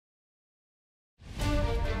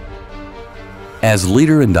As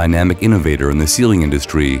leader and dynamic innovator in the sealing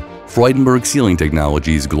industry, Freudenberg Sealing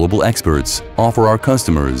Technologies global experts offer our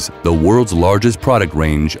customers the world's largest product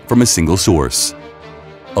range from a single source,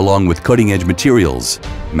 along with cutting-edge materials,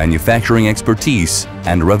 manufacturing expertise,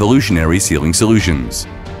 and revolutionary sealing solutions.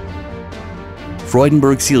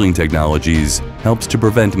 Freudenberg Sealing Technologies helps to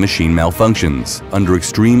prevent machine malfunctions under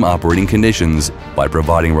extreme operating conditions by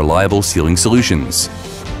providing reliable sealing solutions.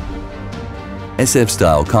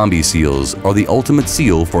 SF-style combi seals are the ultimate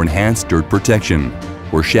seal for enhanced dirt protection,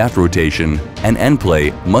 where shaft rotation and end play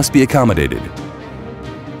must be accommodated.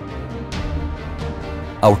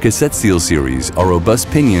 Our cassette seal series are robust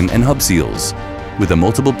pinion and hub seals with a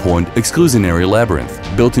multiple-point exclusionary labyrinth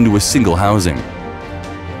built into a single housing.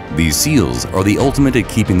 These seals are the ultimate at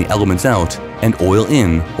keeping the elements out and oil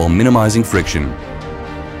in while minimizing friction.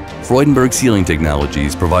 Freudenberg Sealing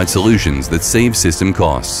Technologies provide solutions that save system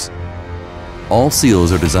costs. All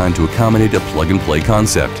seals are designed to accommodate a plug-and-play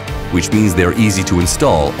concept, which means they are easy to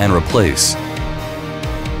install and replace.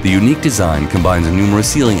 The unique design combines numerous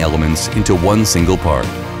sealing elements into one single part.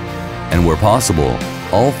 And where possible,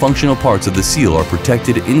 all functional parts of the seal are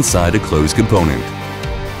protected inside a closed component.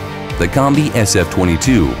 The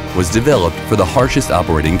COMBI-SF22 was developed for the harshest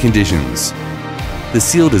operating conditions. The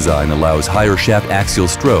seal design allows higher shaft axial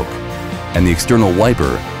stroke, and the external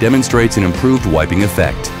wiper demonstrates an improved wiping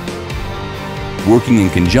effect. Working in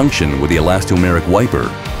conjunction with the elastomeric wiper,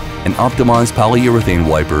 an optimized polyurethane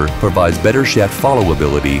wiper provides better shaft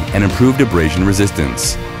followability and improved abrasion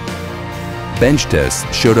resistance. Bench tests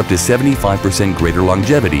showed up to 75% greater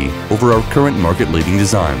longevity over our current market-leading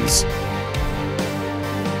designs.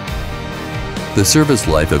 The service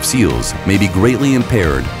life of seals may be greatly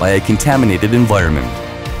impaired by a contaminated environment.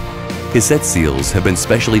 Cassette seals have been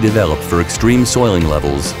specially developed for extreme soiling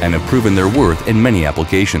levels and have proven their worth in many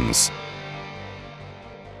applications.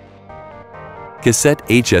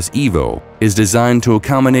 CASSETTE-HS EVO is designed to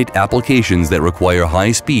accommodate applications that require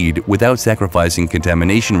high speed without sacrificing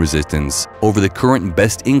contamination resistance over the current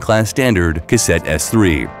best-in-class standard Cassette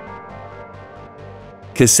S3.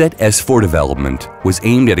 Cassette S4 development was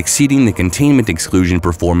aimed at exceeding the containment exclusion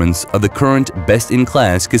performance of the current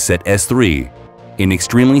best-in-class Cassette S3 in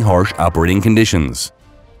extremely harsh operating conditions.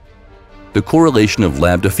 The correlation of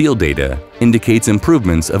lab-to-field data indicates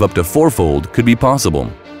improvements of up to 4-fold could be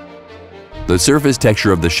possible. The surface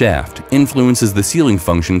texture of the shaft influences the sealing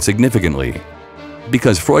function significantly.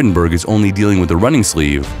 Because Freudenberg is only dealing with the running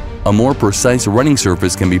sleeve, a more precise running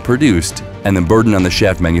surface can be produced and the burden on the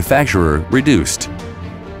shaft manufacturer reduced.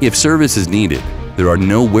 If service is needed, there are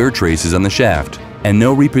no wear traces on the shaft and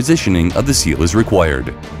no repositioning of the seal is required.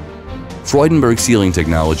 Freudenberg Sealing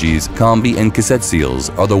Technologies combi and cassette seals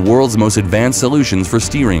are the world's most advanced solutions for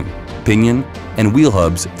steering, pinion, and wheel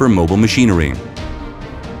hubs for mobile machinery.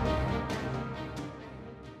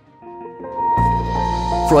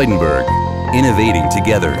 Freudenberg, innovating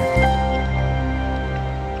together.